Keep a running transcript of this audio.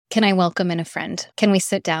Can I welcome in a friend? Can we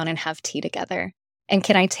sit down and have tea together? And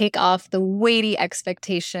can I take off the weighty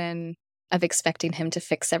expectation of expecting him to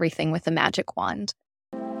fix everything with a magic wand?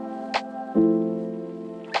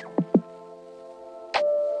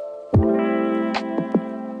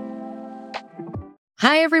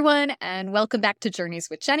 Hi, everyone, and welcome back to Journeys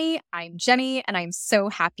with Jenni. I'm Jenni, and I'm so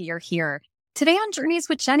happy you're here. Today on Journeys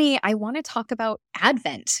with Jenni, I want to talk about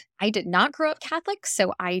Advent. I did not grow up Catholic,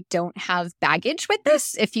 so I don't have baggage with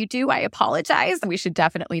this. If you do, I apologize. We should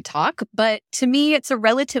definitely talk. But to me, it's a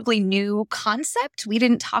relatively new concept. We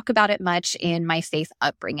didn't talk about it much in my faith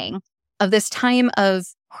upbringing, of this time of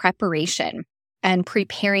preparation and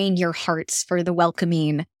preparing your hearts for the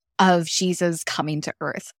welcoming of Jesus coming to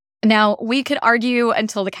earth. Now, we could argue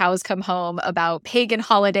until the cows come home about pagan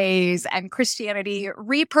holidays and Christianity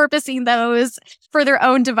repurposing those for their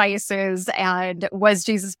own devices and was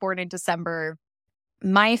Jesus born in December?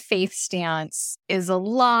 My faith stance is a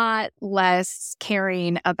lot less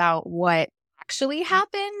caring about what actually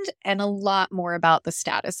happened and a lot more about the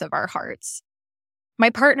status of our hearts.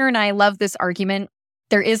 My partner and I love this argument.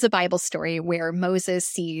 There is a Bible story where Moses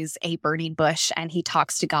sees a burning bush and he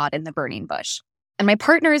talks to God in the burning bush. And my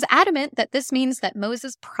partner is adamant that this means that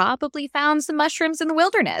Moses probably found some mushrooms in the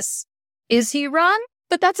wilderness. Is he wrong?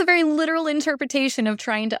 But that's a very literal interpretation of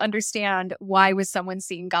trying to understand why was someone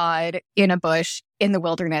seeing God in a bush, in the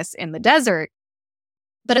wilderness, in the desert.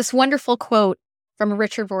 But it's a wonderful quote from a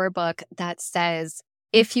Richard Rohr book that says,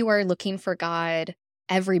 if you are looking for God,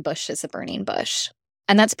 every bush is a burning bush.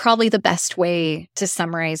 And that's probably the best way to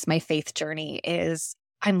summarize my faith journey is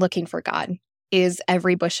I'm looking for God. Is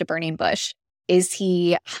every bush a burning bush? Is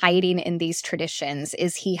he hiding in these traditions?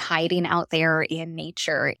 Is he hiding out there in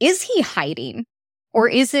nature? Is he hiding? Or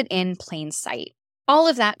is it in plain sight? All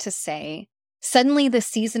of that to say, suddenly the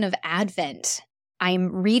season of Advent,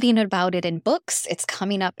 I'm reading about it in books, it's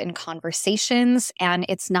coming up in conversations, and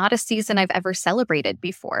it's not a season I've ever celebrated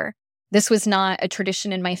before. This was not a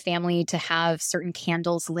tradition in my family to have certain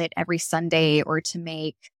candles lit every Sunday or to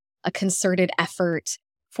make a concerted effort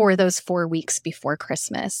for those 4 weeks before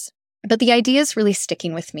Christmas. But the idea is really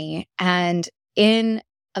sticking with me. And in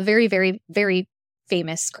a very, very, very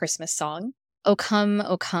famous Christmas song, O come,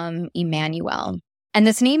 Emmanuel. And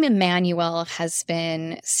this name Emmanuel has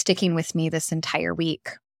been sticking with me this entire week.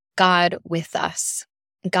 God with us,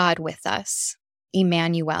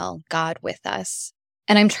 Emmanuel, God with us.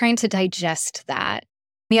 And I'm trying to digest that.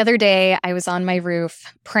 The other day, I was on my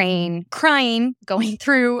roof praying, crying, going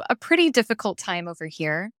through a pretty difficult time over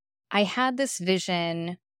here. I had this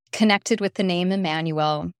vision connected with the name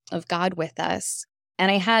Emmanuel of God with us.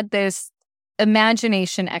 And I had this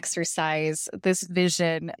imagination exercise, this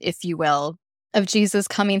vision, if you will, of Jesus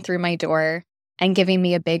coming through my door and giving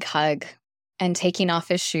me a big hug and taking off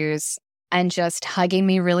his shoes and just hugging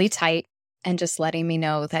me really tight and just letting me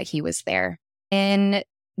know that he was there. In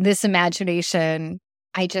this imagination,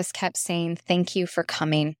 I just kept saying, thank you for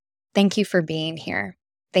coming. Thank you for being here.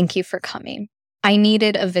 Thank you for coming. I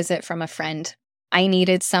needed a visit from a friend. I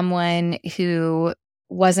needed someone who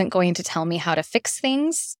wasn't going to tell me how to fix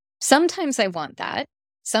things. Sometimes I want that.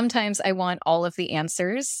 Sometimes I want all of the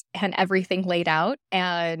answers and everything laid out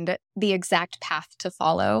and the exact path to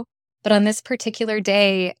follow. But on this particular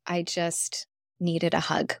day, I just needed a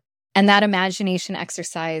hug. And that imagination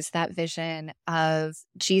exercise, that vision of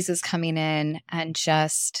Jesus coming in and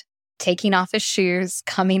just taking off his shoes,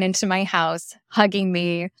 coming into my house, hugging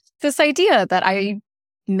me, this idea that I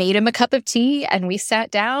made him a cup of tea and we sat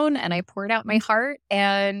down and I poured out my heart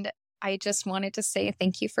and I just wanted to say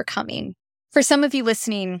thank you for coming. For some of you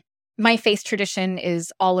listening, my faith tradition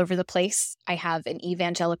is all over the place. I have an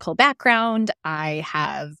evangelical background. I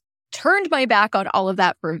have turned my back on all of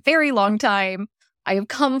that for a very long time. I have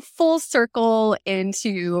come full circle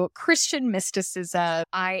into Christian mysticism.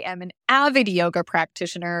 I am an avid yoga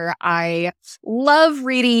practitioner. I love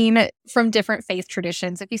reading from different faith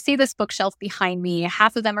traditions. If you see this bookshelf behind me,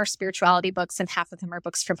 half of them are spirituality books and half of them are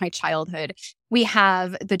books from my childhood. We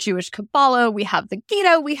have the Jewish Kabbalah, we have the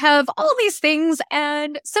Gita, we have all these things.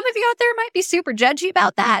 And some of you out there might be super judgy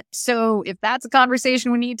about that. So if that's a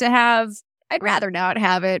conversation we need to have, I'd rather not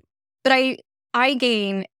have it. But I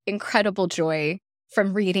gain incredible joy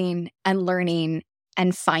from reading and learning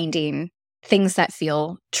and finding things that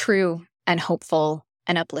feel true and hopeful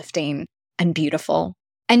and uplifting and beautiful.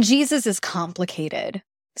 And Jesus is complicated.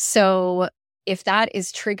 So if that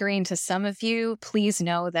is triggering to some of you, please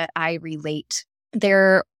know that I relate.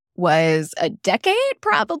 There was a decade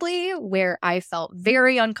probably where I felt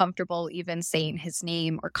very uncomfortable even saying his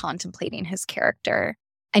name or contemplating his character.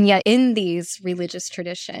 And yet in these religious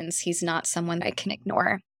traditions, he's not someone I can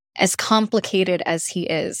ignore. as complicated as he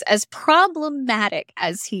is, as problematic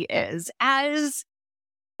as he is, as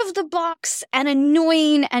of the box and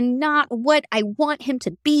annoying and not what I want him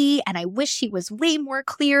to be. And I wish he was way more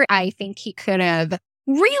clear. I think he could have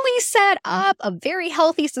really set up a very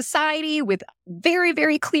healthy society with very,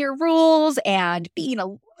 very clear rules and being a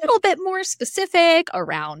little bit more specific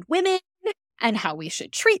around women and how we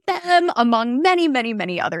should treat them, among many, many,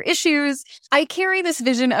 many other issues. I carry this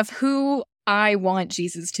vision of who I want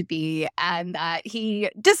Jesus to be, and that he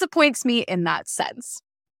disappoints me in that sense.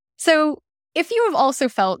 So if you have also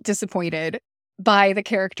felt disappointed by the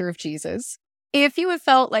character of Jesus, if you have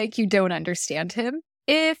felt like you don't understand him,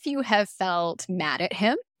 if you have felt mad at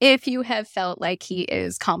him, if you have felt like he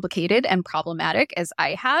is complicated and problematic as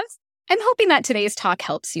I have, I'm hoping that today's talk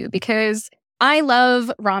helps you, because I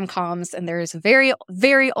love rom-coms, and there's a very,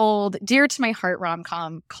 very old, dear to my heart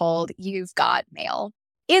rom-com called You've Got Mail.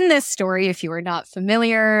 In this story, if you are not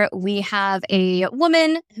familiar, we have a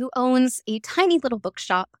woman who owns a tiny little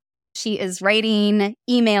bookshop. She is writing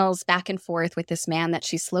emails back and forth with this man that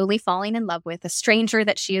she's slowly falling in love with, a stranger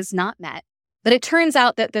that she has not met. But it turns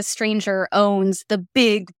out that this stranger owns the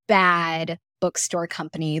big, bad bookstore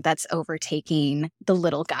company that's overtaking the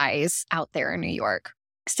little guys out there in New York.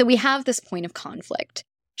 So we have this point of conflict.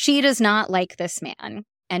 She does not like this man,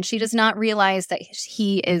 and she does not realize that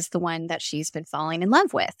he is the one that she's been falling in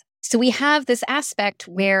love with. So we have this aspect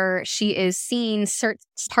where she is seeing certain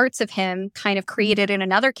parts of him kind of created in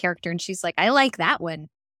another character, and she's like, I like that one,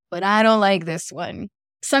 but I don't like this one.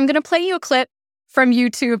 So I'm going to play you a clip from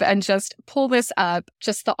YouTube and just pull this up,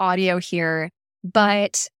 just the audio here.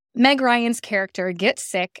 But Meg Ryan's character gets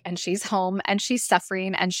sick, and she's home, and she's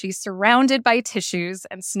suffering, and she's surrounded by tissues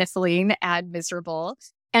and sniffling and miserable.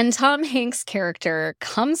 And Tom Hanks' character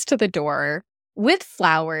comes to the door with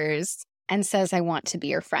flowers and says, I want to be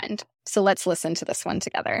your friend. So let's listen to this one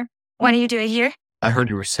together. What are you doing here? I heard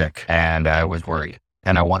you were sick, and I was worried,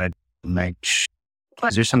 and I wanted to make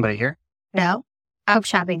Is there somebody here? No. I'm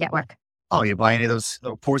shopping at work. Oh, you buy any of those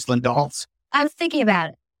little porcelain dolls? I was thinking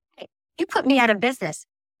about it. Hey, you put me out of business.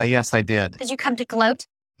 Yes, I did. Did you come to gloat?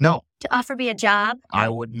 No. To offer me a job? I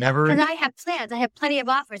would never. Because I have plans. I have plenty of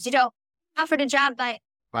offers. You know, offered a job by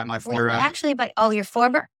my former. Actually, by your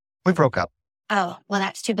former? We broke up. Oh, well,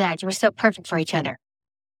 that's too bad. You were so perfect for each other.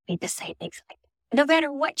 I mean, to say things like that. No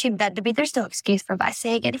matter what you've done to me, there's no excuse for my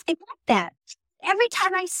saying anything like that. Every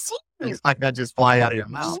time I see you. It's like that just fly out of your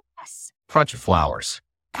mouth. Yes. Bunch of flowers.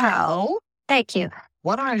 Oh, thank you.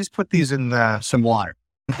 Why don't I just put these in some water?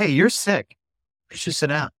 Hey, you're sick. You should sit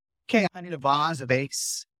down. Okay, I need a vase, a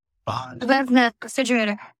vase. Vase. Above the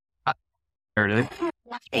refrigerator. There it is.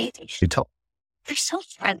 Love daisies. You told. They're so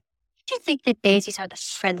friendly. Do you think that daisies are the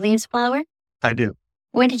friendliest flower? I do.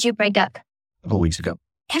 When did you break up? A couple weeks ago.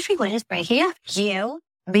 Everyone is breaking up. You,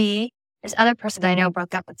 me, this other person I know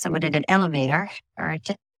broke up with someone in an elevator, or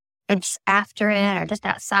just after it, or just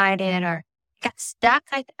outside it, or got stuck.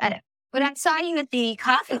 When I saw you at the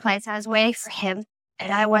coffee place, I was waiting for him,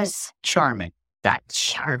 and I was Charming. that's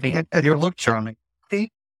charming. And you look charming.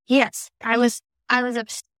 See? Yes, I was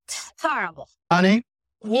horrible. Honey,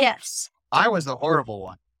 Yes. I was the horrible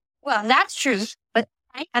one. Well, that's true, but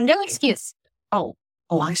I have no excuse. Oh,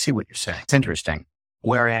 I see what you're saying. It's interesting.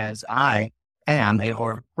 Whereas I am a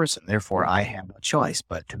horrible person, therefore I have no choice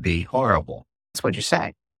but to be horrible. That's what you're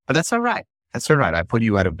saying. But that's all right. That's all right. I put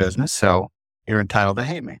you out of business, so you're entitled to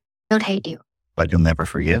hate me. I don't hate you. But you'll never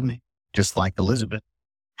forgive me. Just like Elizabeth.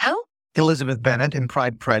 How? Elizabeth Bennet in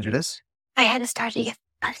Pride and Prejudice. I had to start to get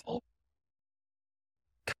funny.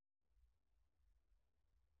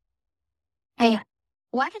 Hey,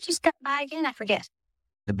 why did you step by again? I forget.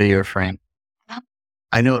 To be your friend. Huh?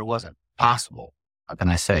 I knew it wasn't possible. How can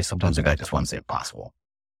I say? Sometimes a guy just wants to say impossible.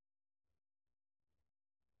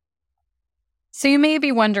 So you may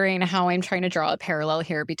be wondering how I'm trying to draw a parallel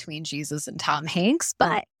here between Jesus and Tom Hanks,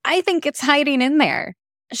 but I think it's hiding in there.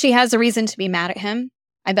 She has a reason to be mad at him.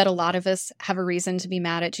 I bet a lot of us have a reason to be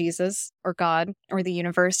mad at Jesus or God or the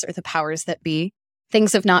universe or the powers that be.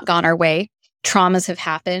 Things have not gone our way. Traumas have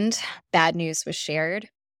happened. Bad news was shared.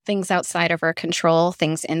 Things outside of our control,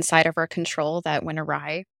 things inside of our control that went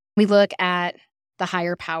awry. We look at the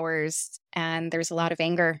higher powers and there's a lot of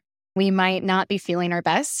anger. We might not be feeling our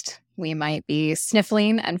best. We might be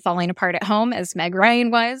sniffling and falling apart at home as Meg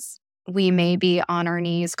Ryan was. We may be on our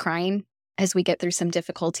knees crying as we get through some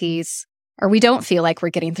difficulties, or we don't feel like we're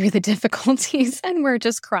getting through the difficulties and we're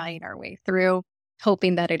just crying our way through,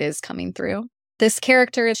 hoping that it is coming through. This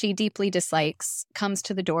character she deeply dislikes comes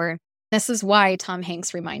to the door. This is why Tom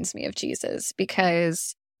Hanks reminds me of Jesus,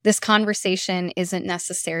 because this conversation isn't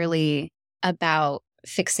necessarily about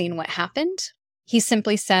fixing what happened. He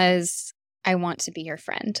simply says, I want to be your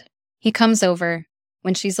friend. He comes over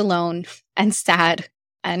when she's alone and sad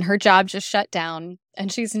and her job just shut down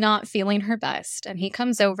and she's not feeling her best. And he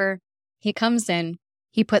comes over, he comes in,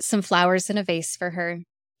 he puts some flowers in a vase for her.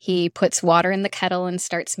 He puts water in the kettle and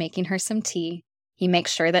starts making her some tea. He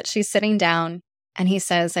makes sure that she's sitting down and he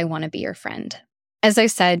says, I want to be your friend. As I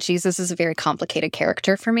said, Jesus is a very complicated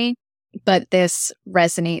character for me, but this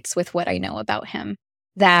resonates with what I know about him,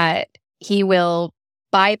 that he will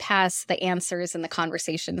bypass the answers and the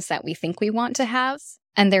conversations that we think we want to have.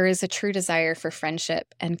 And there is a true desire for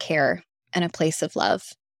friendship and care and a place of love.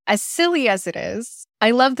 As silly as it is,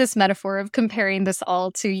 I love this metaphor of comparing this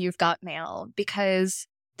all to You've Got Mail, because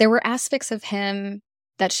there were aspects of him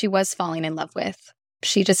that she was falling in love with.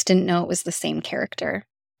 She just didn't know it was the same character.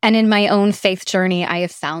 And in my own faith journey, I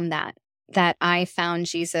have found that I found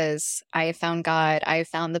Jesus, I have found God, I have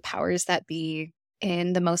found the powers that be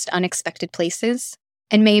in the most unexpected places.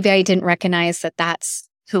 And maybe I didn't recognize that that's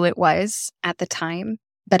who it was at the time,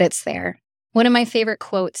 but it's there. One of my favorite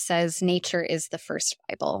quotes says, nature is the first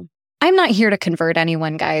Bible. I'm not here to convert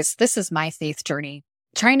anyone, guys. This is my faith journey,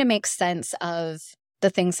 trying to make sense of the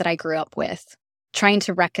things that I grew up with, trying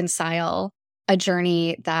to reconcile a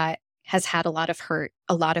journey that has had a lot of hurt,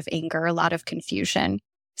 a lot of anger, a lot of confusion.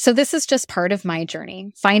 So this is just part of my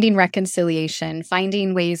journey, finding reconciliation,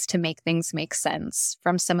 finding ways to make things make sense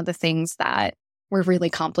from some of the things that were really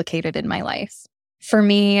complicated in my life. For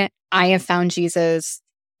me, I have found Jesus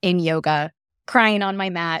in yoga, crying on my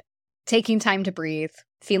mat, taking time to breathe,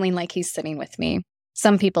 feeling like he's sitting with me.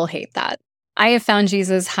 Some people hate that. I have found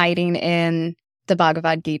Jesus hiding in the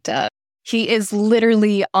Bhagavad Gita. He is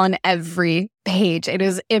literally on every page. It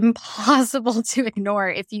is impossible to ignore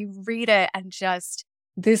if you read it, and just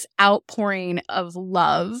this outpouring of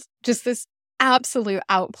love, just this absolute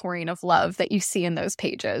outpouring of love that you see in those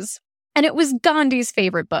pages. And it was Gandhi's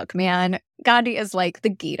favorite book, man. Gandhi is like the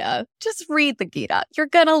Gita. Just read the Gita. You're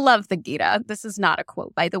going to love the Gita. This is not a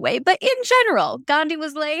quote, by the way, but in general, Gandhi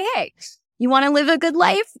was like, hey, you want to live a good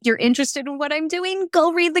life? You're interested in what I'm doing?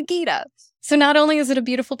 Go read the Gita. So not only is it a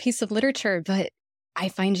beautiful piece of literature, but I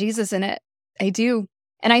find Jesus in it. I do.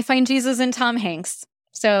 And I find Jesus in Tom Hanks.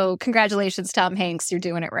 So congratulations, Tom Hanks. You're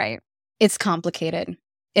doing it right. It's complicated.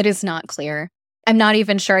 It is not clear. I'm not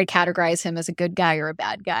even sure I'd categorize him as a good guy or a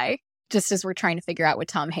bad guy, just as we're trying to figure out what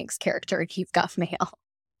Tom Hanks' character in You've Got Mail.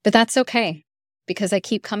 But that's okay, because I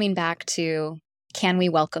keep coming back to, can we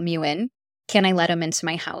welcome you in? Can I let him into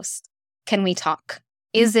my house? Can we talk?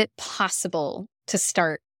 Is it possible to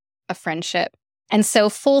start a friendship? And so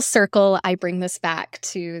full circle, I bring this back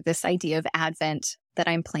to this idea of Advent that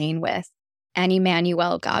I'm playing with, and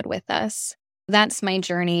Emmanuel, God with us. That's my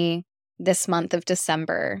journey this month of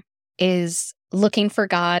December, is looking for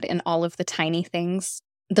God in all of the tiny things.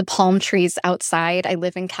 The palm trees outside. I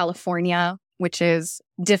live in California, which is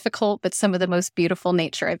difficult, but some of the most beautiful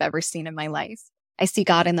nature I've ever seen in my life. I see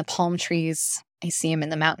God in the palm trees. I see him in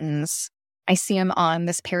the mountains. I see him on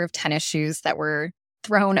this pair of tennis shoes that were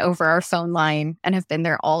thrown over our phone line and have been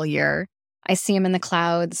there all year. I see him in the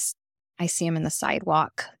clouds. I see him in the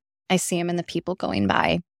sidewalk. I see him in the people going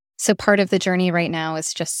by. So part of the journey right now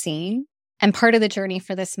is just seeing. And part of the journey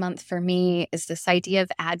for this month for me is this idea of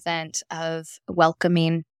Advent, of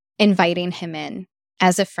welcoming, inviting him in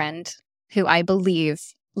as a friend who I believe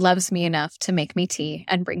loves me enough to make me tea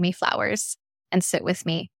and bring me flowers and sit with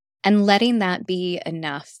me, and letting that be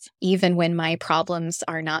enough, even when my problems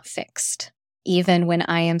are not fixed, even when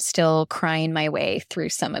I am still crying my way through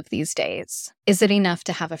some of these days. Is it enough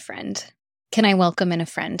to have a friend? Can I welcome in a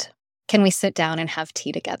friend? Can we sit down and have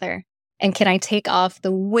tea together? And can I take off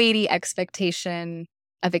the weighty expectation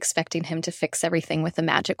of expecting him to fix everything with a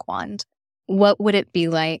magic wand? What would it be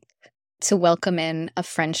like to welcome in a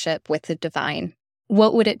friendship with the divine?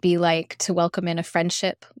 What would it be like to welcome in a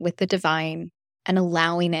friendship with the divine and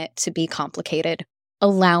allowing it to be complicated,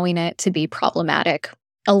 allowing it to be problematic,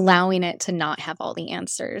 allowing it to not have all the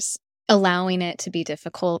answers, allowing it to be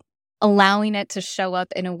difficult, allowing it to show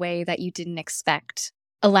up in a way that you didn't expect,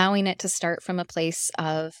 allowing it to start from a place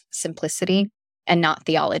of simplicity and not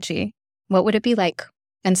theology? What would it be like?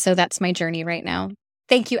 And so that's my journey right now.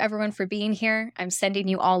 Thank you, everyone, for being here. I'm sending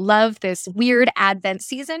you all love this weird Advent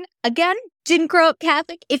season. Again, didn't grow up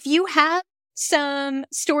Catholic. If you have some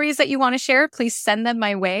stories that you want to share, please send them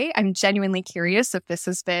my way. I'm genuinely curious if this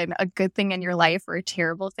has been a good thing in your life or a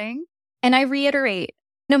terrible thing. And I reiterate,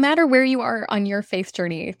 no matter where you are on your faith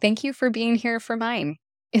journey, thank you for being here for mine.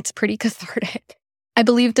 It's pretty cathartic. I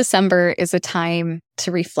believe December is a time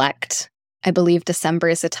to reflect. I believe December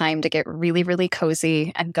is a time to get really, really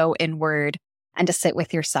cozy and go inward and to sit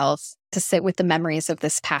with yourself, to sit with the memories of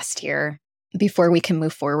this past year, before we can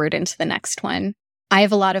move forward into the next one. I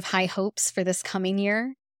have a lot of high hopes for this coming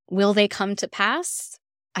year. Will they come to pass?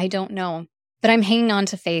 I don't know, but I'm hanging on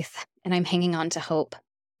to faith and I'm hanging on to hope.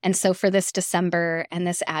 And so for this December and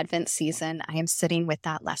this Advent season, I am sitting with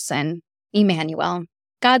that lesson. Emmanuel,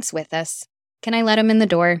 God's with us. Can I let him in the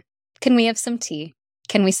door? Can we have some tea?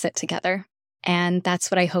 Can we sit together? And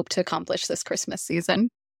that's what I hope to accomplish this Christmas season.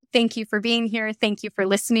 Thank you for being here. Thank you for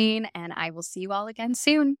listening. And I will see you all again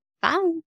soon. Bye.